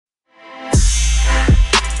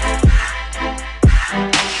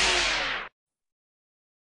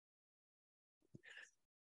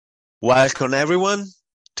Welcome, everyone,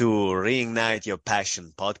 to Reignite Your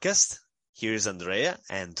Passion podcast. Here's Andrea,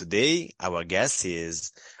 and today our guest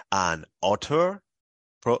is an author,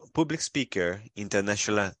 public speaker,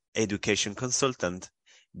 international education consultant,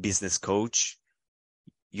 business coach,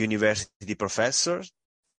 university professor.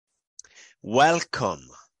 Welcome,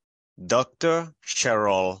 Dr.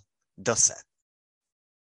 Cheroll Dossett.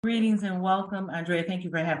 Greetings and welcome, Andrea. Thank you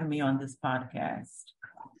for having me on this podcast.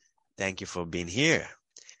 Thank you for being here.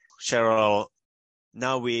 Cheroll,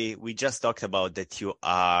 now we just talked about that you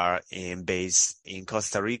are based in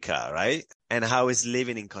Costa Rica, right? And how is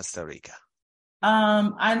living in Costa Rica?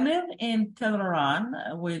 I live in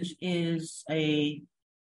Cheroll, which is a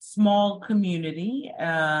small community,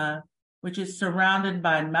 which is surrounded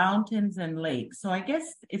by mountains and lakes. So I guess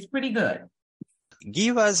it's pretty good.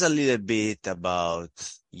 Give us a little bit about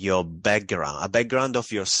your background, a background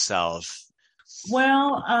of yourself.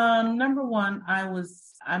 Well, number one,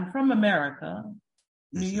 I'm from America,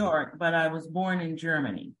 New York, but I was born in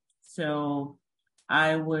Germany. So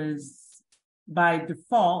I was by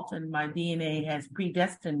default, and my DNA has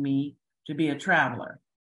predestined me to be a traveler.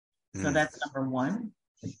 So that's number one.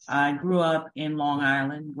 I grew up in Long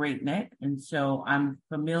Island, Great Neck, and so I'm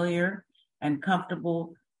familiar and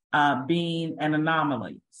comfortable being an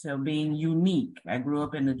anomaly, so being unique. I grew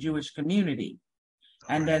up in the Jewish community,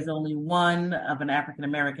 and as only one of an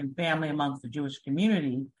African-American family amongst the Jewish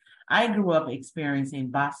community, I grew up experiencing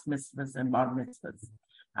bas mitzvahs and bar mitzvahs.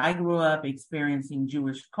 I grew up experiencing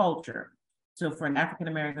Jewish culture. So for an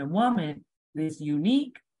African-American woman, it's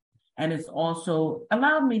unique, and it's also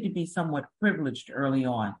allowed me to be somewhat privileged early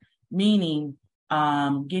on, meaning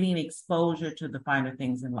getting exposure to the finer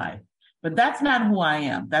things in life. But that's not who I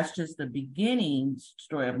am. That's just the beginning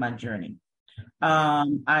story of my journey.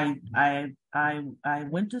 I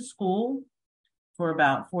went to school for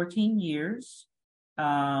about 14 years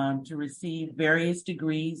to receive various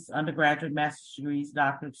degrees, undergraduate, master's degrees,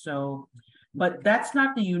 doctorate. But that's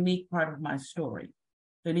not the unique part of my story.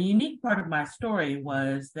 The unique part of my story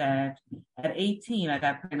was that at 18, I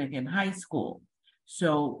got pregnant in high school.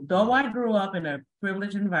 So though I grew up in a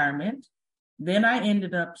privileged environment, then I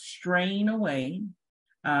ended up straying away,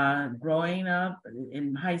 growing up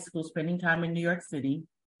in high school, spending time in New York City.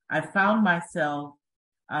 I found myself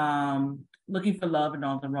looking for love in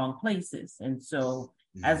all the wrong places. And so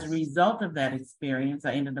as a result of that experience,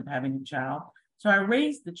 I ended up having a child. So I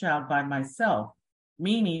raised the child by myself,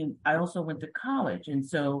 meaning I also went to college. And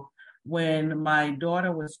so when my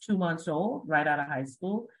daughter was 2 months old, right out of high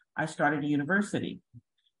school, I started a university.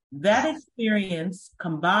 That experience,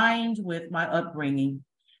 combined with my upbringing,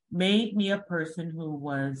 made me a person who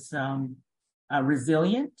was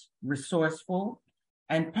resilient, resourceful,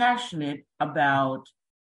 and passionate about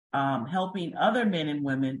helping other men and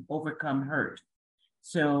women overcome hurt.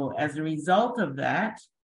 So as a result of that,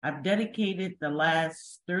 I've dedicated the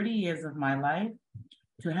last 30 years of my life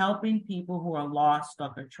to helping people who are lost,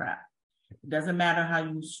 stuck, or trapped. It doesn't matter how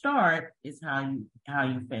you start, it's how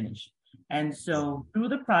you finish. And so through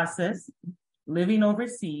the process, living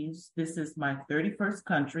overseas, this is my 31st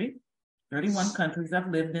country, 31 countries I've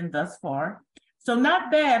lived in thus far. So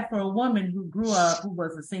not bad for a woman who grew up, who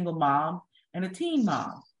was a single mom and a teen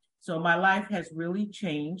mom. So my life has really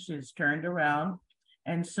changed, it's turned around.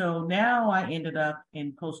 And so now I ended up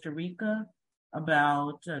in Costa Rica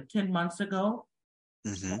about 10 months ago.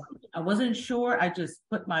 I wasn't sure. I just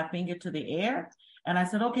put my finger to the air and I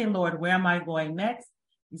said, okay, Lord, where am I going next?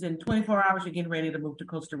 He said, in 24 hours, you're getting ready to move to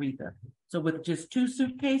Costa Rica. So with just 2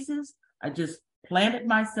 suitcases, I just planted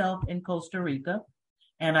myself in Costa Rica.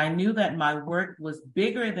 And I knew that my work was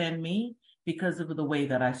bigger than me because of the way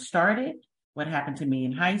that I started, what happened to me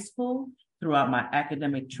in high school, throughout my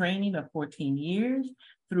academic training of 14 years,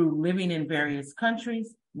 through living in various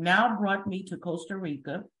countries, now brought me to Costa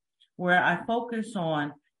Rica, where I focus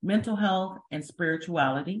on mental health and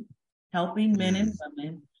spirituality, helping men and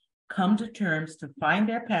women come to terms to find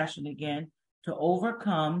their passion again, to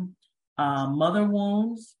overcome mother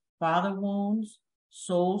wounds, father wounds,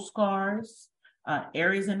 soul scars,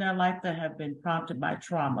 areas in their life that have been prompted by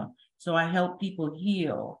trauma. So I help people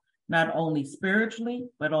heal, not only spiritually,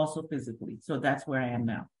 but also physically. So that's where I am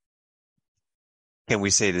now. Can we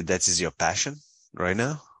say that is your passion right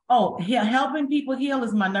now? Oh, yeah, helping people heal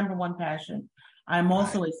is my number one passion. I'm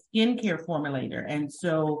also a skincare formulator. And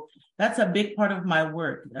so that's a big part of my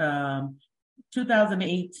work.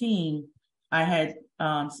 2018, I had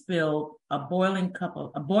spilled a boiling pot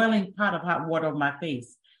of hot water on my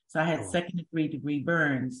face. So I had second degree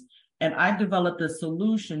burns. And I developed a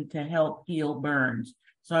solution to help heal burns.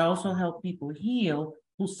 So I also help people heal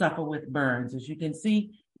who suffer with burns. As you can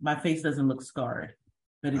see, my face doesn't look scarred.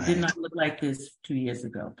 but it did Right. not look like this 2 years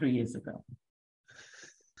ago, 3 years ago.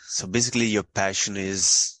 So basically your passion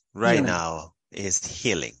is right Healing, now is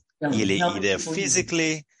healing, helping either people heal.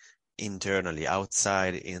 physically, internally,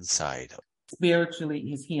 outside, inside,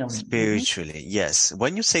 Spiritually is healing. spiritually. Yes.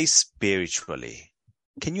 When you say spiritually,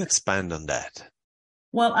 can you expand on that?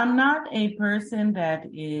 Well, I'm not a person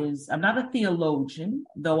I'm not a theologian,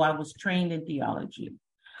 though I was trained in theology.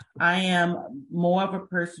 I am more of a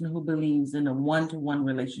person who believes in a one-to-one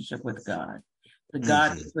relationship with God. The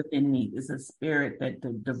God Hmm. that's within me is a spirit that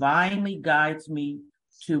divinely guides me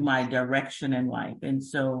to my direction in life. And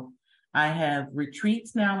so I have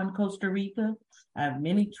retreats now in Costa Rica. I have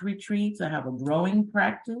many retreats. I have a growing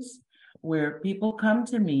practice where people come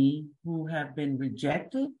to me who have been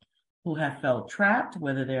rejected, who have felt trapped,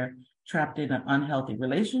 whether they're trapped in an unhealthy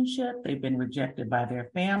relationship, they've been rejected by their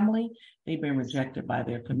family, they've been rejected by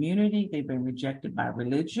their community, they've been rejected by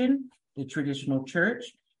religion, the traditional church.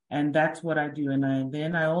 And that's what I do. And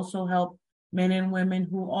then I also help men and women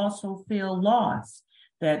who also feel lost,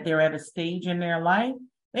 that they're at a stage in their life,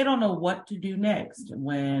 they don't know what to do next.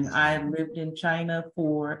 When I lived in China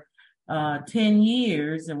for 10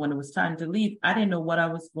 years, and when it was time to leave, I didn't know what I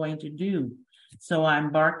was going to do. So I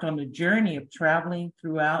embarked on the journey of traveling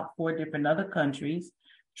throughout 4 different other countries,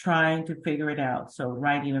 trying to figure it out. So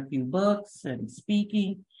writing a few books and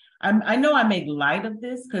speaking. I know I make light of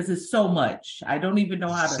this because it's so much. I don't even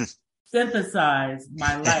know how to synthesize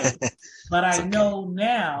my life, but I It's okay. know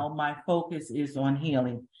now my focus is on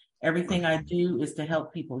healing. Everything I do is to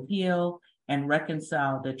help people heal and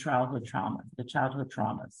reconcile the childhood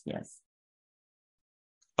traumas. Yes.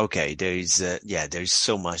 Okay, there is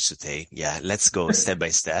so much to take. Yeah, let's go step by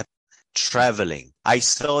step. Traveling. I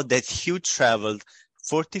saw that you traveled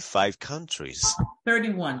 45 countries.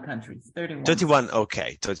 31 countries, 31. 31.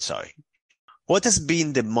 Okay, sorry. What has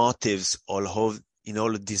been the motives in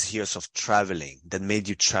all of these years of traveling that made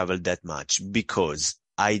you travel that much? Because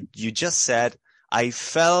you just said, I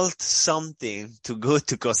felt something to go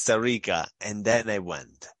to Costa Rica and then I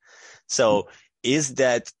went. So is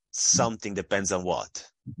that something depends on what?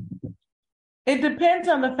 It depends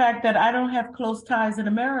on the fact that I don't have close ties in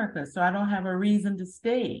America, so I don't have a reason to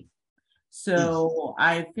stay. Mm, So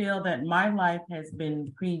I feel that my life has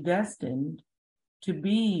been predestined to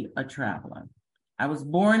be a traveler. I was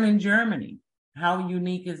born in Germany. How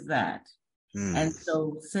unique is that? mm, And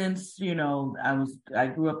so since, I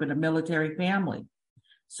grew up in a military family.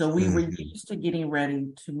 So we were mhm, used to getting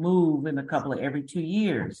ready to move in every 2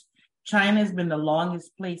 years. China has been the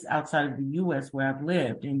longest place outside of the US where I've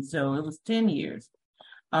lived. And so it was 10 years.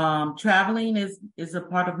 Traveling is a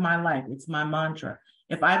part of my life. It's my mantra.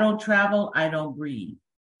 If I don't travel, I don't breathe.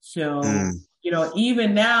 So, mm.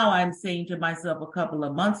 even now I'm saying to myself a couple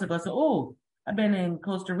of months ago, so, oh, I've been in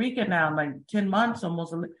Costa Rica now, like 10 months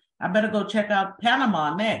almost. I better go check out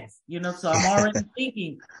Panama next, so I'm already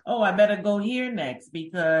thinking, oh, I better go here next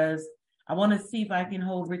because I want to see if I can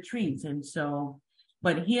hold retreats. And so,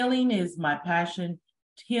 but healing is my passion.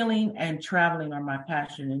 Healing and traveling are my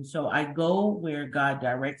passion. And so I go where God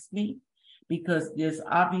directs me because there's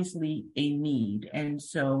obviously a need. And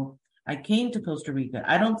so I came to Costa Rica.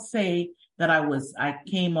 I don't say that I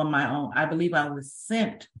came on my own. I believe I was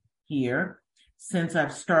sent here. Since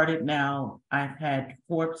I've started now, I've had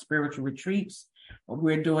 4 spiritual retreats.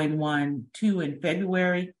 We're doing 2 in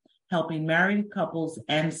February, helping married couples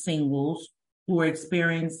and singles who are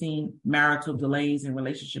experiencing marital delays and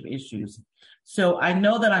relationship issues. So I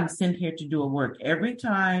know that I'm sent here to do a work. Every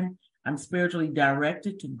time I'm spiritually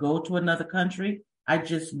directed to go to another country, I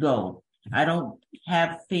just go. I don't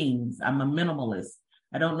have things. I'm a minimalist.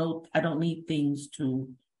 I don't need things to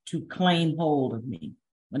claim hold of me.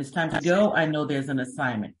 When it's time to go, I know there's an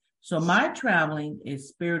assignment. So my traveling is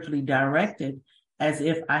spiritually directed as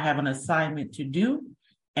if I have an assignment to do,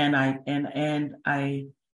 and I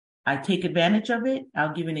take advantage of it.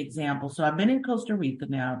 I'll give an example. So I've been in Costa Rica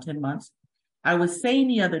now 10 months. I was saying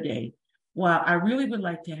the other day, well, I really would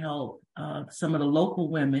like to help some of the local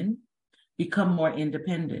women become more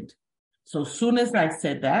independent. So as soon as I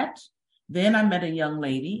said that, then I met a young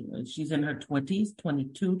lady. She's in her 20s,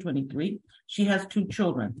 22, 23. She has 2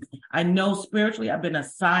 children. I know spiritually I've been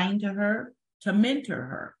assigned to her to mentor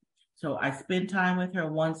her. So I spend time with her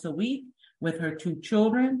once a week with her 2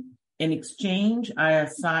 children. In exchange, I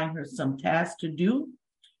assign her some tasks to do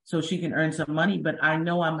so she can earn some money, but I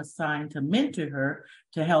know I'm assigned to mentor her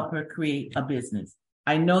to help her create a business.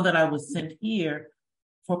 I know that I was sent here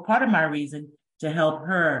for part of my reason to help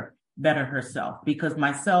her better herself because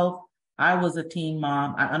myself, I was a teen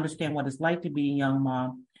mom. I understand what it's like to be a young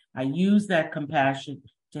mom. I use that compassion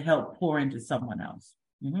to help pour into someone else.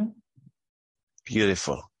 Mm-hmm.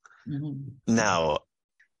 Beautiful. Mm-hmm. Now,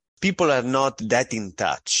 people are not that in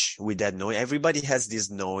touch with that knowing. Everybody has this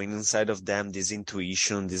knowing inside of them, this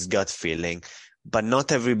intuition, this gut feeling, but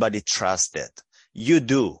not everybody trusts it. You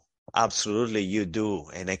do. Absolutely, you do.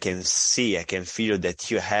 And I can feel that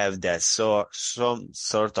you have that some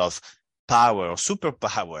sort of power or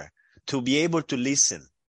superpower to be able to listen.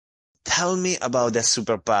 Tell me about that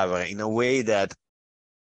superpower in a way that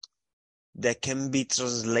can be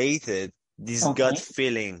translated, this gut Okay.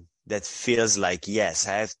 feeling that feels like, yes,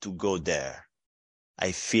 I have to go there.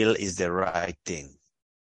 I feel is the right thing.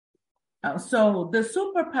 So the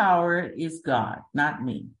superpower is God, not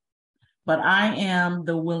me. But I am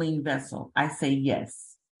the willing vessel. I say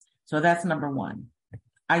yes. So that's number one.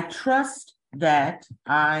 I trust that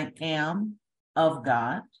I am of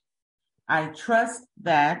God. I trust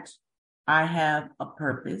that I have a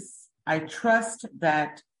purpose. I trust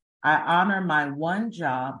that I honor my one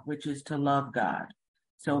job, which is to love God.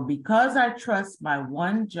 So because I trust my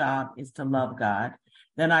one job is to love God,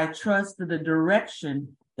 then I trust the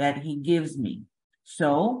direction that he gives me.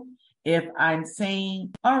 So if I'm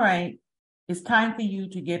saying, all right, it's time for you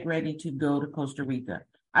to get ready to go to Costa Rica,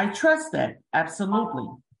 I trust that, absolutely.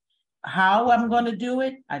 How I'm going to do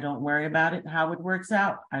it, I don't worry about it. How it works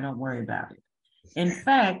out, I don't worry about it. In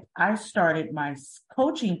fact, I started my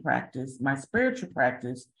coaching practice, my spiritual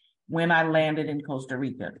practice, when I landed in Costa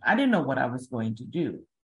Rica. I didn't know what I was going to do.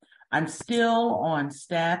 I'm still on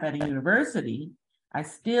staff at a university. I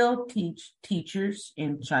still teach teachers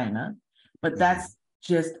in China, but that's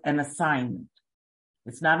just an assignment.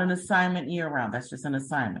 It's not an assignment year round. That's just an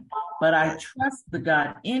assignment. But I trust the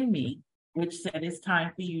God in me, which said it's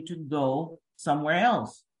time for you to go somewhere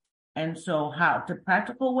else. And so how, the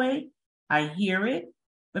practical way, I hear it.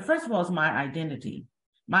 But first of all, it's my identity.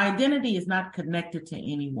 My identity is not connected to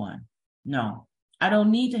anyone. No, I don't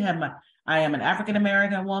need to have I am an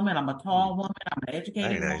African-American woman. I'm a tall woman. I'm an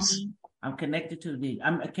educated woman. I'm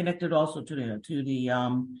connected also to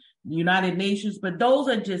the United Nations, but those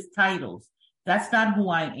are just titles. That's not who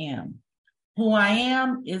I am. Who I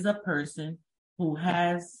am is a person who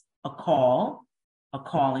has a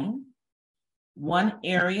calling. One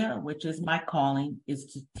area, which is my calling, is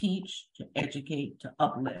to teach, to educate, to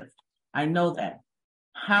uplift. I know that.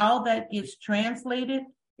 How that gets translated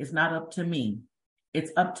is not up to me.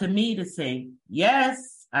 It's up to me to say,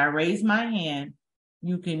 yes, I raise my hand.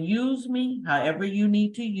 You can use me however you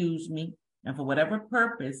need to use me and for whatever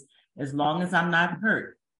purpose, as long as I'm not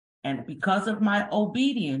hurt. And because of my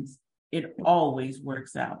obedience, it always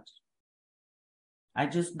works out. I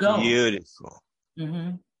just go. Beautiful.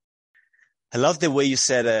 Mm-hmm. I love the way you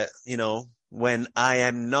said, when I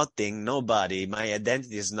am nothing, nobody, my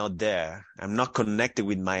identity is not there. I'm not connected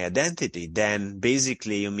with my identity. Then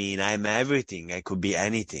basically you mean I'm everything. I could be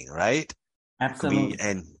anything, right? Absolutely.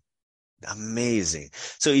 Amazing.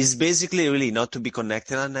 So it's basically really not to be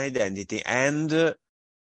connected on identity and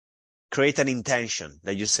create an intention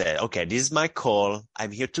that you say, okay, this is my call.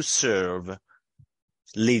 I'm here to serve.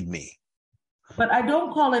 Lead me. But I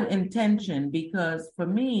don't call it intention because for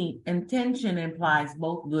me, intention implies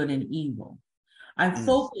both good and evil. I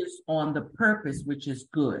focus on the purpose, which is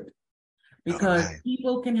good, because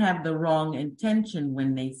people can have the wrong intention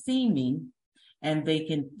when they see me, and they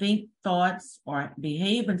can think thoughts or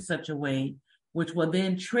behave in such a way which will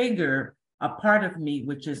then trigger a part of me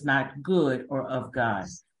which is not good or of God.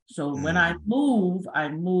 So when I move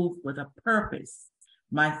with a purpose.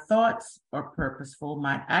 My thoughts are purposeful.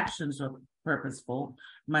 My actions are purposeful.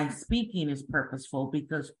 My speaking is purposeful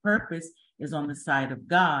because purpose is on the side of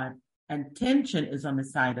God and tension is on the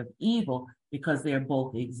side of evil because they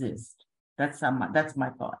both exist. That's my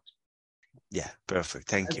thought. Yeah, perfect.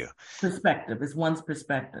 Thank you. Perspective. It's one's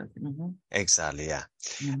perspective. Mm-hmm. Exactly, yeah.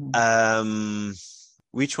 Mm-hmm.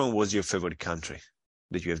 Which one was your favorite country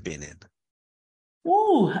that you have been in?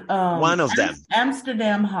 One of them.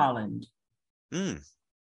 Amsterdam, Holland.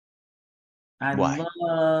 I Why?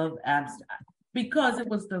 love Amsterdam because it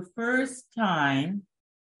was the first time,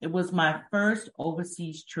 it was my first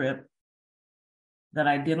overseas trip that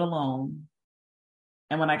I did alone.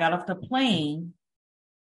 And when I got off the plane,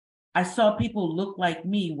 I saw people look like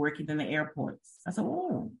me working in the airports. I said,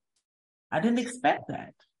 oh, I didn't expect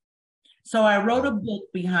that. So I wrote a book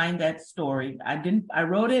behind that story. I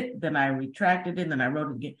wrote it, then I retracted it, then I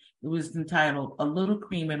wrote it again. It was entitled A Little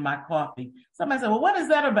Cream in My Coffee. Somebody said, well, what is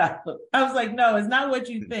that about? I was like, no, it's not what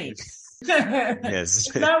you think. Yes.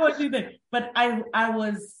 It's not what you think. But I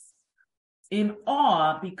was in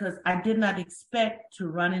awe because I did not expect to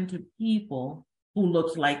run into people who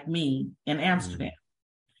looked like me in Amsterdam.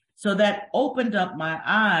 So that opened up my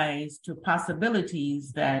eyes to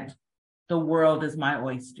possibilities that the world is my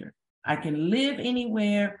oyster. I can live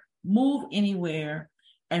anywhere, move anywhere,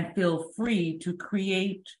 and feel free to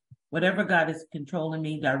create whatever God is controlling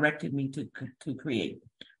me, directed me to create.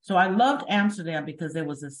 So I loved Amsterdam because there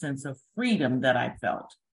was a sense of freedom that I felt.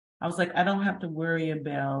 I was like, I don't have to worry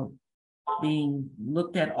about being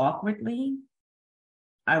looked at awkwardly.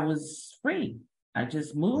 I was free. I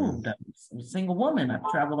just moved. I was a single woman. I've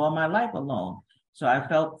traveled all my life alone. So I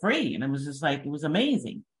felt free, and it was just like, it was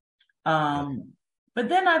amazing. But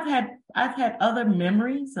then I've had other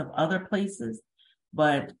memories of other places,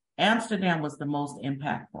 but Amsterdam was the most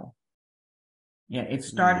impactful. Yeah, it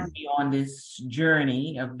started me on this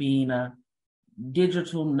journey of being a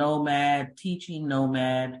digital nomad, teaching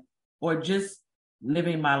nomad, or just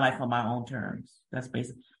living my life on my own terms. That's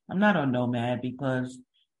basically, I'm not a nomad because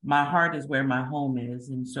my heart is where my home is.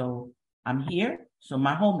 And so I'm here, so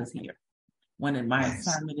my home is here. When my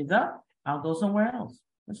assignment is up, I'll go somewhere else.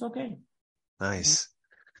 It's okay. Nice.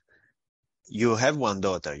 You have one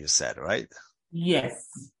daughter, you said, right? Yes.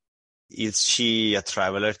 Is she a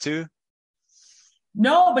traveler too?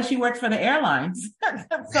 No, but she works for the airlines.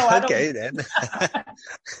 So okay, then.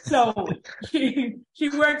 So she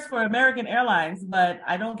works for American Airlines, but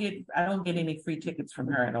I don't get any free tickets from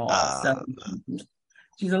her at all. So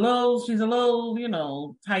she's a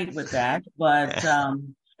little, tight with that, but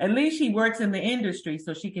at least she works in the industry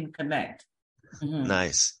so she can connect. Mm-hmm.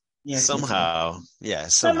 Nice. Yes, somehow.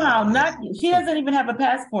 She doesn't even have a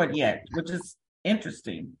passport yet, which is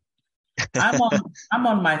interesting. I'm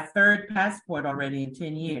on my third passport already in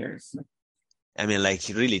 10 years. I mean, like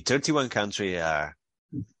really 31 countries are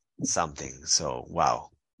something. So, wow.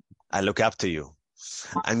 I look up to you.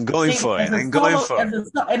 I'm going for it.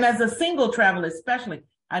 And as a single traveler, especially,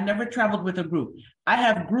 I never traveled with a group. I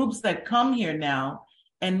have groups that come here now,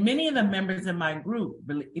 and many of the members in my group,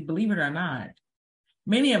 believe it or not,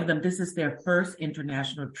 many of them, this is their first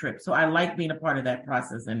international trip. So I like being a part of that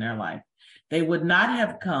process in their life. They would not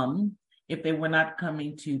have come if they were not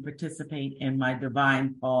coming to participate in my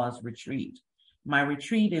Divine Pause retreat. My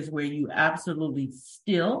retreat is where you absolutely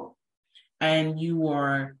still, and you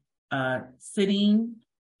are sitting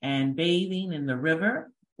and bathing in the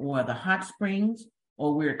river or the hot springs,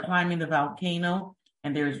 or we're climbing the volcano,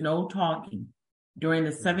 and there is no talking. During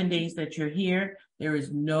the 7 days that you're here, there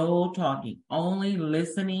is no talking, only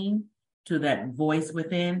listening to that voice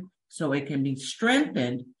within so it can be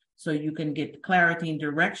strengthened so you can get clarity and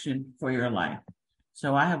direction for your life.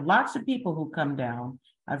 So I have lots of people who come down.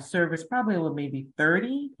 I've serviced probably over maybe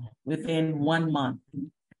 30 within 1 month.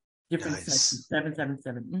 Different sessions,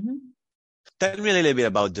 777. Mm-hmm. Tell me a little bit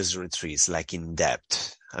about those retreats, like in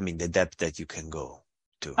depth. I mean, the depth that you can go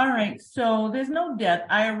to. All right. So there's no depth.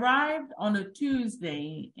 I arrived on a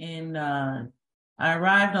Tuesday, June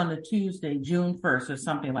 1st or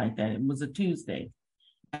something like that. It was a Tuesday.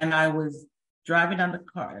 And I was driving down the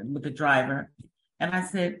car with the driver. And I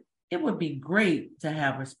said, it would be great to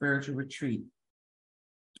have a spiritual retreat.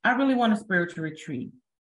 I really want a spiritual retreat.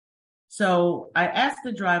 So I asked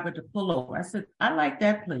the driver to pull over. I said, I like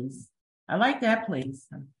that place. I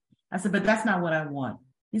said, but that's not what I want.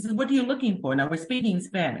 He said, what are you looking for? Now we're speaking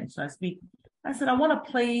Spanish. So I said, I want a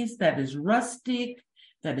place that is rustic,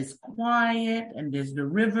 that is quiet, and there's the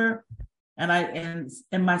river. And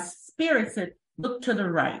my spirit said, look to the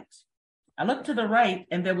right. I looked to the right,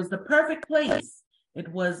 and there was the perfect place. It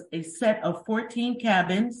was a set of 14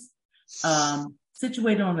 cabins,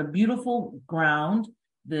 situated on a beautiful ground.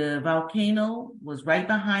 The volcano was right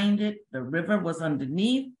behind it. The river was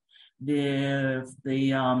underneath. The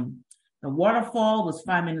waterfall was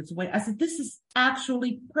 5 minutes away. I said, this is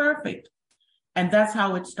actually perfect. And that's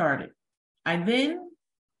how it started. I then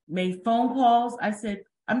made phone calls. I said,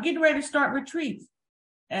 I'm getting ready to start retreats.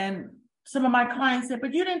 And some of my clients said,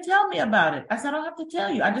 but you didn't tell me about it. I said, I don't have to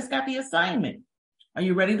tell you. I just got the assignment. Are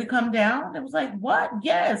you ready to come down? It was like, what?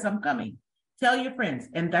 Yes, I'm coming. Tell your friends.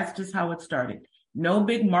 And that's just how it started. No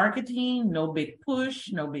big marketing, no big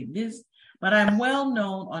push, no big this. But I'm well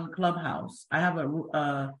known on Clubhouse. I have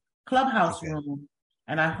a Clubhouse room,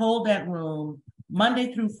 and I hold that room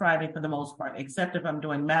Monday through Friday for the most part, except if I'm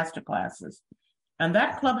doing master classes. And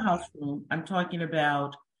that Clubhouse room, I'm talking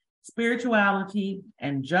about spirituality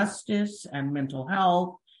and justice and mental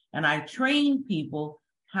health. And I train people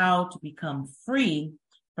how to become free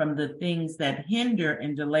from the things that hinder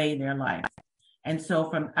and delay their life. And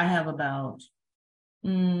so I have about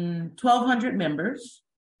 1,200 members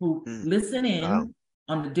who listen in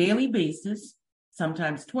on a daily basis,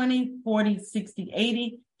 sometimes 20, 40, 60,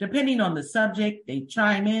 80, depending on the subject, they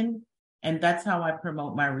chime in. And that's how I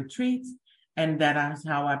promote my retreats. And that is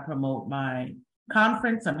how I promote my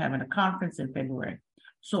conference. I'm having a conference in February.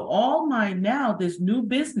 So this new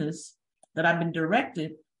business that I've been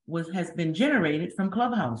directed has been generated from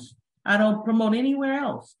Clubhouse. I don't promote anywhere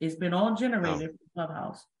else. It's been all generated from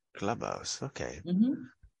Clubhouse. Clubhouse. Okay. Mm-hmm.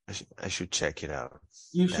 I should check it out.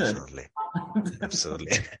 You Definitely. should.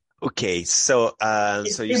 Absolutely. Okay. So,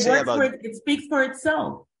 so you It say works about, it speaks for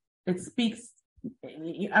itself. It speaks.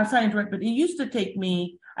 I'm sorry to interrupt, but I used to take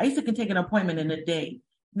an appointment in a day.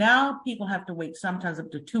 Now people have to wait sometimes up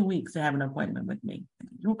to 2 weeks to have an appointment with me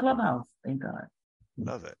through Clubhouse. Thank God.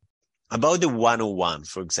 love it. About the 101,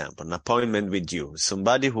 for example, an appointment with you,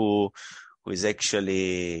 somebody who is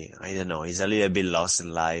actually, I don't know, he's a little bit lost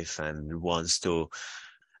in life and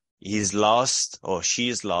he's lost or she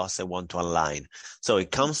is lost and want to align. So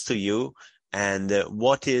it comes to you, and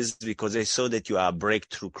because I saw that you are a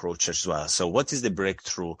breakthrough coach as well. So what is the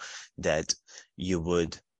breakthrough that you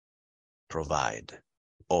would provide?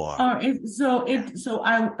 So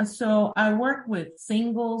I work with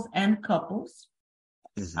singles and couples.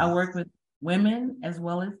 Mm-hmm. I work with women as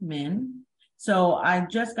well as men. So I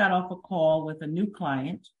just got off a call with a new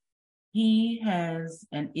client. He has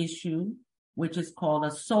an issue which is called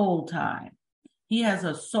a soul tie. He has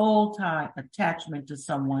a soul tie attachment to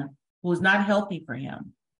someone who is not healthy for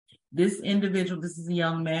him. This is a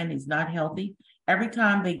young man, he's not healthy. Every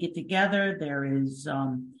time they get together, there is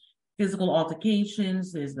physical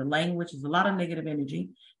altercations, there's the language, there's a lot of negative energy,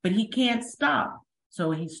 but he can't stop.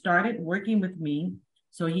 So he started working with me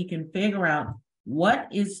so he can figure out what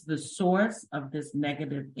is the source of this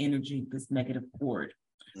negative energy, this negative cord.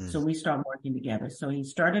 So we start working together. So he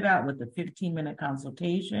started out with a 15-minute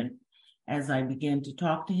consultation as I began to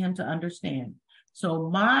talk to him to understand. So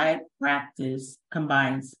my practice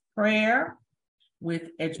combines prayer with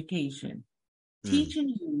education, teaching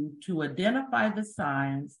you to identify the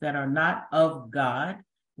signs that are not of God,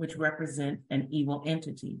 which represent an evil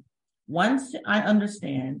entity. Once I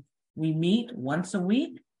understand, we meet once a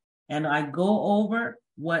week, and I go over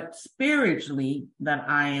what spiritually that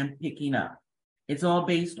I am picking up. It's all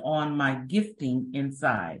based on my gifting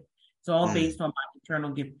inside. It's all based on my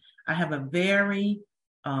eternal gift. I have a very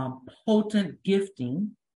potent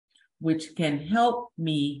gifting, which can help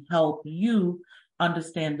me help you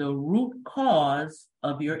understand the root cause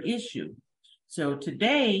of your issue. So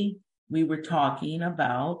today we were talking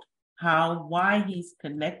about why he's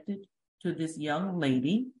connected to this young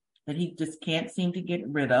lady that he just can't seem to get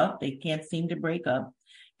rid of. They can't seem to break up.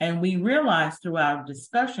 And we realized through our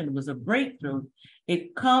discussion, it was a breakthrough.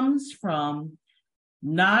 It comes from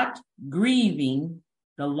not grieving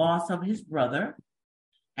the loss of his brother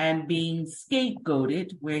and being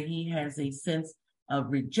scapegoated, where he has a sense of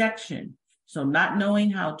rejection. So not knowing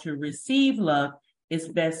how to receive love, it's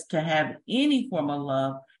best to have any form of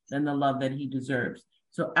love than the love that he deserves.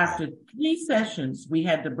 So after 3 sessions, we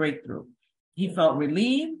had the breakthrough. He felt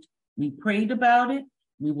relieved. We prayed about it.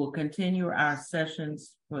 We will continue our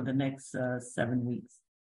sessions for the next 7 weeks.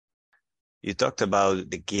 You talked about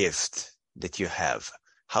the gift that you have.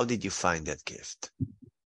 How did you find that gift?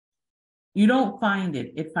 You don't find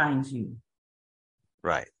it, it finds you.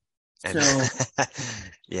 Right. And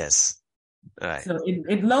yes. Right. So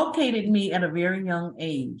it located me at a very young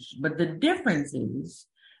age. But the difference is,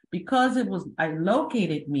 because it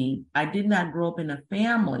located me, I did not grow up in a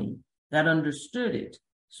family that understood it.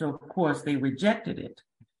 So of course they rejected it.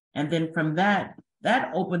 And then from that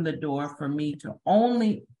opened the door for me to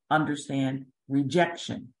only understand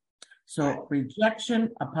rejection. So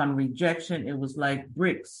rejection upon rejection, it was like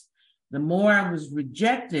bricks. The more I was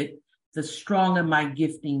rejected, the stronger my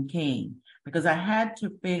gifting came, because I had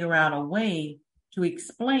to figure out a way to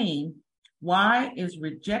explain why is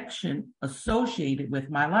rejection associated with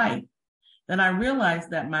my life. Then I realized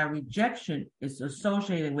that my rejection is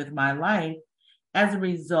associated with my life as a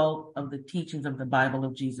result of the teachings of the Bible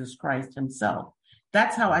of Jesus Christ himself.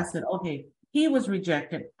 That's how I said, okay, he was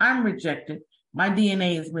rejected, I'm rejected. My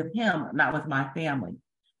DNA is with him, not with my family.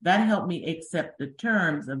 That helped me accept the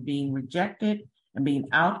terms of being rejected and being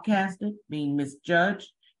outcasted, being misjudged,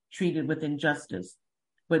 treated with injustice.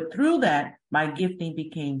 But through that, my gifting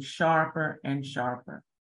became sharper and sharper.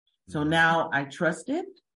 So now I trust it,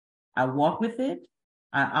 I walk with it,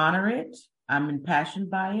 I honor it, I'm impassioned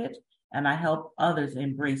by it, and I help others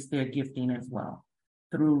embrace their gifting as well,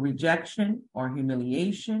 through rejection or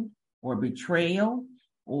humiliation or betrayal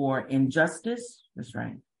or injustice. That's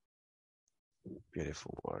right.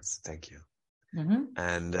 Beautiful words. Thank you. Mm-hmm.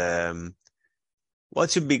 And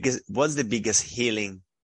what's the biggest healing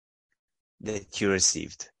that you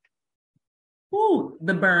received? Ooh,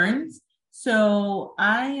 the burns. So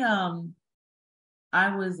I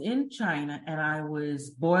was in China and I was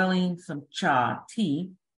boiling some cha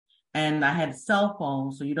tea, and I had a cell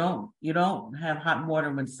phone, so you don't have hot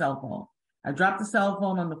water with a cell phone. I dropped the cell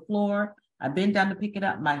phone on the floor. I bent down to pick it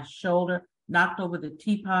up. My shoulder knocked over the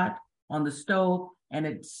teapot on the stove, and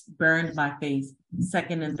it burned my face,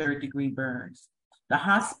 2nd and 3rd degree burns. The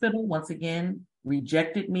hospital, once again,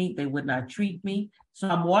 rejected me. They would not treat me. So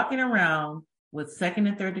I'm walking around with 2nd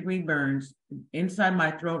and 3rd degree burns. Inside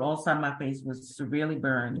my throat, all side my face was severely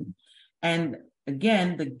burned. And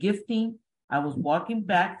again, the gifting, I was walking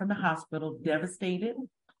back from the hospital, devastated.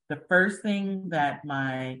 The first thing that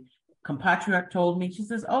my compatriot told me, she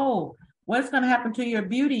says, "Oh, what's going to happen to your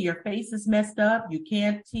beauty? Your face is messed up. You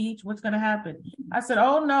can't teach. What's going to happen?" I said,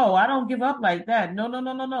 "Oh, no, I don't give up like that. No, no,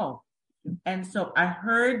 no, no, no." And so I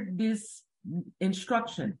heard this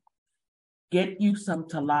instruction: get you some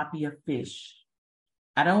tilapia fish.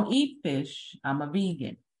 I don't eat fish. I'm a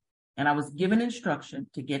vegan. And I was given instruction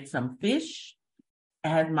to get some fish. I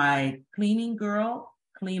had my cleaning girl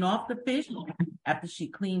clean off the fish. After she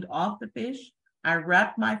cleaned off the fish, I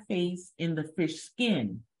wrapped my face in the fish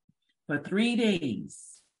skin for 3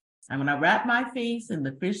 days. And when I wrapped my face in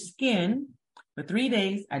the fish skin for 3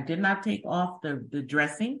 days, I did not take off the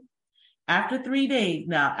dressing. After 3 days,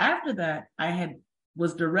 now after that, I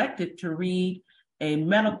was directed to read a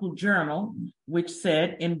medical journal, which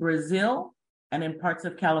said in Brazil and in parts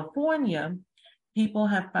of California, people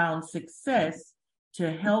have found success to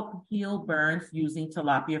help heal burns using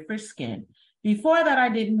tilapia fish skin. Before that, I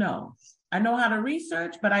didn't know. I know how to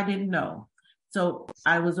research, but I didn't know. So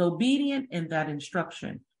I was obedient in that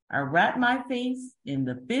instruction. I wrapped my face in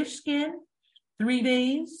the fish skin, 3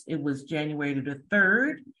 days. It was January the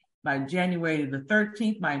 3rd. By January the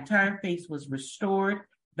 13th, my entire face was restored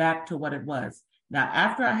back to what it was. Now,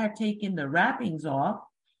 after I had taken the wrappings off,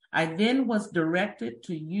 I then was directed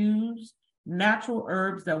to use natural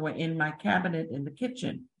herbs that were in my cabinet in the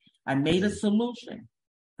kitchen. I made a solution.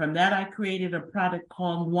 From that, I created a product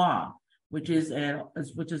called Noir, which is a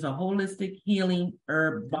holistic healing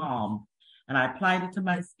herb balm. And I applied it to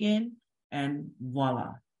my skin, and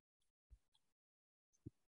voila.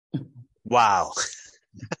 Wow.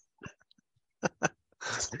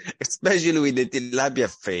 Especially with the tilapia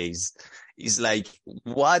face. It's like,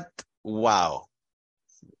 what? Wow.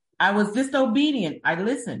 I was disobedient. I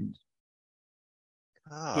listened.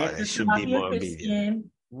 Oh, I should be more obedient.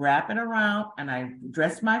 Skin, wrap it around, and I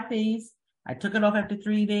dressed my face. I took it off after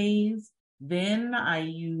 3 days. Then I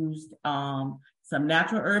used some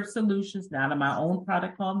natural herb solutions, out of my own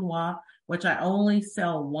product called Noir, which I only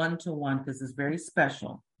sell 1-to-1 because it's very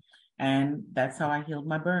special. And that's how I healed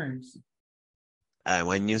my burns.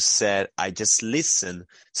 When you said, I just listen.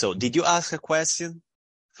 So did you ask a question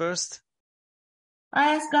first?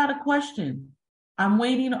 I asked God a question. I'm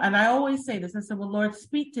waiting. And I always say this. I said, well, Lord,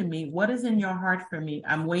 speak to me. What is in your heart for me?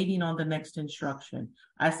 I'm waiting on the next instruction.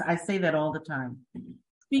 I say that all the time.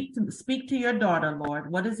 Speak to your daughter,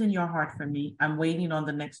 Lord. What is in your heart for me? I'm waiting on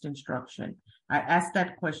the next instruction. I ask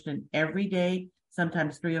that question every day,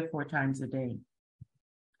 sometimes 3 or 4 times a day.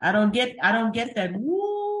 I don't get that.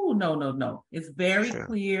 Woo, no. It's very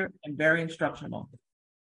clear and very instructional.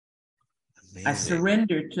 Amazing. I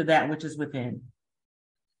surrender to that which is within.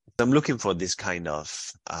 I'm looking for this kind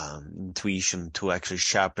of intuition to actually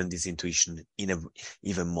sharpen this intuition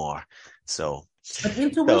even more. But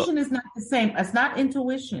intuition is not the same. It's not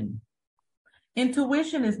intuition.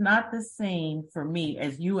 Intuition is not the same for me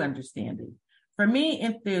as you understand it. For me,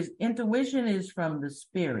 if there's intuition is from the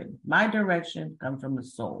spirit. My direction comes from the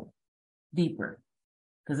soul, deeper,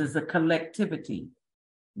 because it's a collectivity,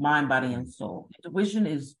 mind, body, and soul. Intuition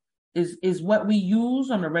is what we use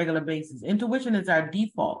on a regular basis. Intuition is our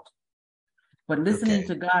default, but listening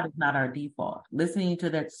to God is not our default. Listening to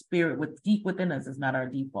that spirit deep within us is not our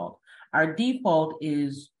default. Our default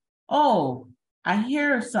is, oh, I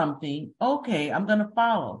hear something. Okay, I'm going to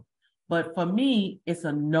follow. But for me, it's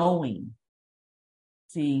a knowing.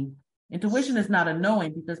 See, intuition is not a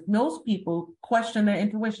knowing because most people question their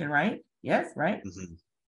intuition, right? Yes, right? Mm-hmm.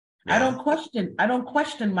 Yeah. I don't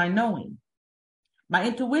question my knowing. My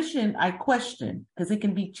intuition, I question because it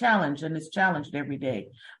can be challenged and it's challenged every day.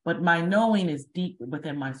 But my knowing is deep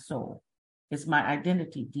within my soul. It's my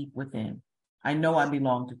identity deep within. I know I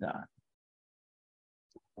belong to God.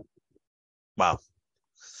 Wow.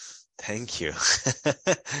 Thank you.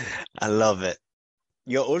 I love it.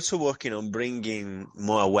 You're also working on bringing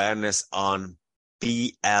more awareness on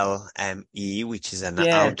PLME, which is an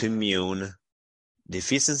autoimmune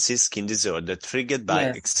deficiency skin disorder triggered by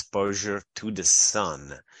exposure to the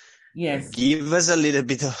sun. Yes. Give us a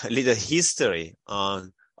little history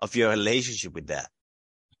of your relationship with that.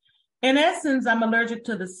 In essence, I'm allergic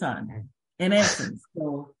to the sun. In essence.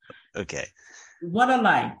 So okay. what a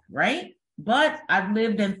life, right? But I've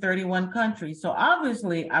lived in 31 countries, so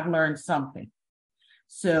obviously I've learned something.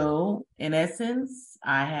 So in essence,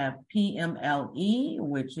 I have PMLE,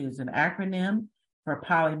 which is an acronym for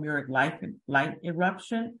polymeric light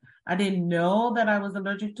eruption. I didn't know that I was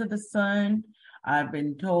allergic to the sun. I've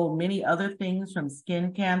been told many other things from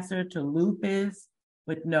skin cancer to lupus,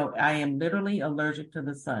 but no, I am literally allergic to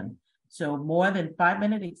the sun. So more than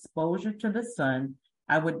 5-minute exposure to the sun,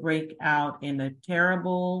 I would break out in a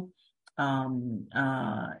terrible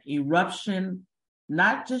eruption,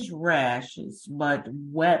 not just rashes, but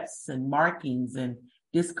wets and markings and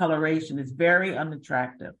discoloration. Is very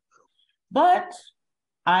unattractive. But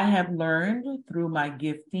I have learned through my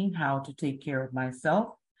gifting how to take care of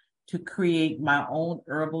myself, to create my own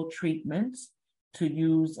herbal treatments, to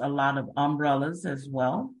use a lot of umbrellas as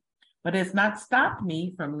well. But it's not stopped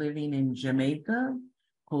me from living in Jamaica,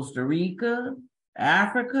 Costa Rica,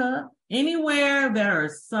 Africa, anywhere there are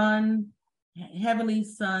heavily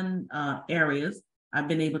sun areas. I've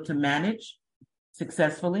been able to manage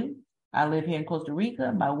successfully. I live here in Costa Rica.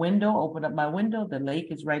 Open up my window, the lake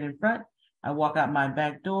is right in front. I walk out my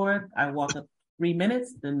back door. I walk up 3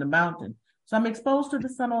 minutes, then the mountain. So I'm exposed to the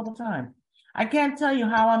sun all the time. I can't tell you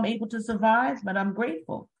how I'm able to survive, but I'm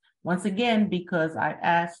grateful. Once again, because I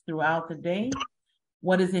ask throughout the day,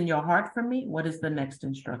 what is in your heart for me? What is the next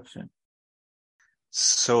instruction?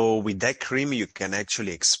 So with that cream, you can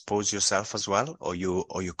actually expose yourself as well, or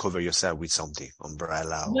you cover yourself with something,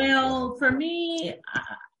 umbrella. Well, for me,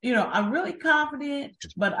 I'm really confident,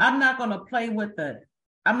 but I'm not going to play with the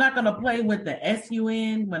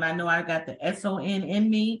SUN when I know I got the SON in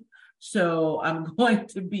me. So I'm going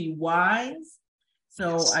to be wise.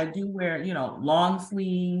 So yes. I do wear, long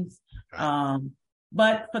sleeves. Right.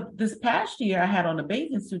 But for this past year, I had on a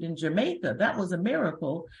bathing suit in Jamaica. That was a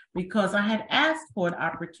miracle because I had asked for an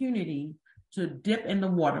opportunity to dip in the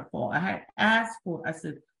waterfall. I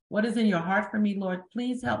said, what is in your heart for me, Lord?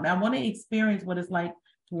 Please help me. I want to experience what it's like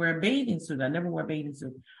to wear a bathing suit. I never wore a bathing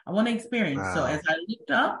suit. I want to experience. Wow. So as I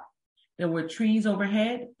looked up, there were trees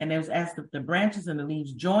overhead, and it was as the branches and the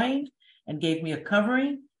leaves joined and gave me a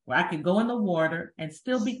covering where I could go in the water and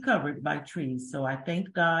still be covered by trees. So I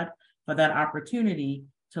thank God for that opportunity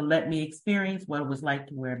to let me experience what it was like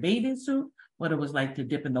to wear a bathing suit, what it was like to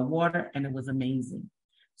dip in the water, and it was amazing.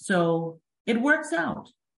 So it works out.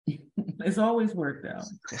 It's always worked out.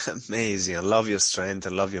 Amazing. I love your strength. I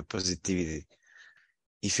love your positivity.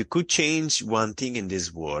 If you could change one thing in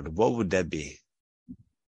this world, what would that be?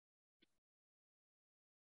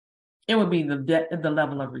 It would be the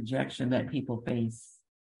level of rejection that people face.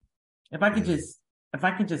 If I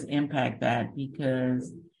could just impact that,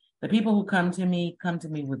 because the people who come to me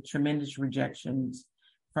with tremendous rejections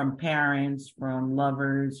from parents, from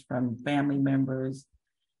lovers, from family members.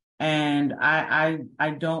 And I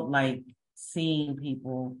don't like seeing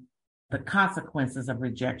the consequences of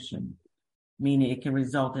rejection, meaning it can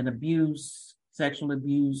result in abuse, sexual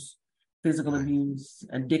abuse, physical abuse,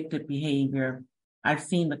 addictive behavior. I've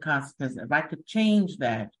seen the consequences. If I could change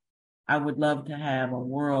that, I would love to have a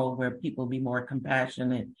world where people be more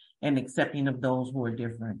compassionate and accepting of those who are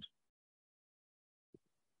different.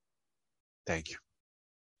 Thank you.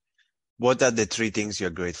 What are the 3 things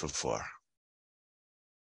you're grateful for?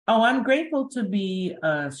 Oh, I'm grateful to be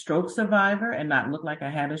a stroke survivor and not look like I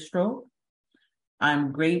had a stroke.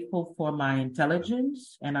 I'm grateful for my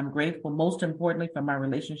intelligence, and I'm grateful, most importantly, for my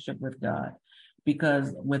relationship with God,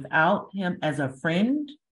 because without him as a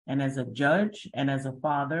friend and as a judge and as a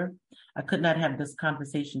father, I could not have this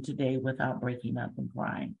conversation today without breaking up and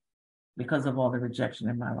crying because of all the rejection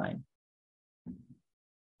in my life.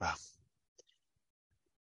 Wow.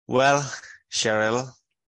 Well, Cheroll,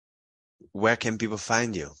 where can people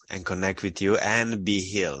find you and connect with you and be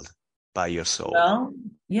healed by your soul? Well,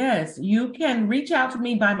 yes, you can reach out to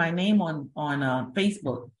me by my name on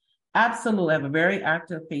Facebook. Absolutely. I have a very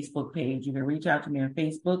active Facebook page. You can reach out to me on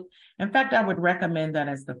Facebook. In fact, I would recommend that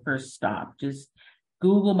as the first stop. Just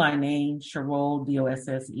Google my name, Cheroll,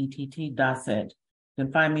 Dossett, Dossett. You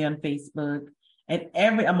can find me on Facebook.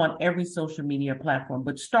 I'm on every social media platform,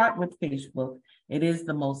 but start with Facebook. It is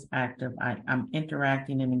the most active. I'm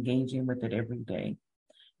interacting and engaging with it every day.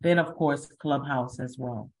 Then, of course, Clubhouse as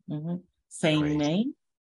well. Mm-hmm. Same Great. Name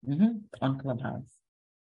on Clubhouse.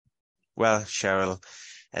 Well, Cheroll,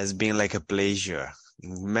 it's been like a pleasure,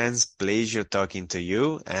 immense pleasure talking to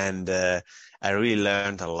you. And I really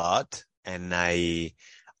learned a lot. And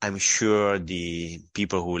I'm sure the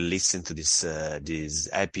people who listen to this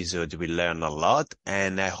episode will learn a lot,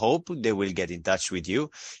 and I hope they will get in touch with you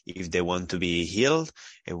if they want to be healed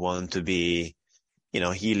and want to be,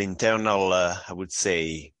 heal internal, I would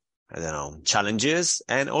say, I don't know, challenges,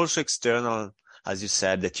 and also external, as you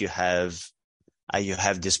said, that you have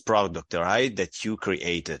this product, right, that you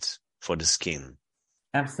created for the skin.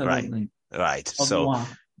 Absolutely. Right. So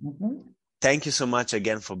thank you so much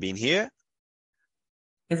again for being here.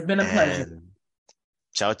 It's been a pleasure.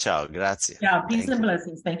 Ciao, ciao. Grazie. Yeah, peace and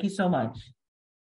blessings. Thank you so much.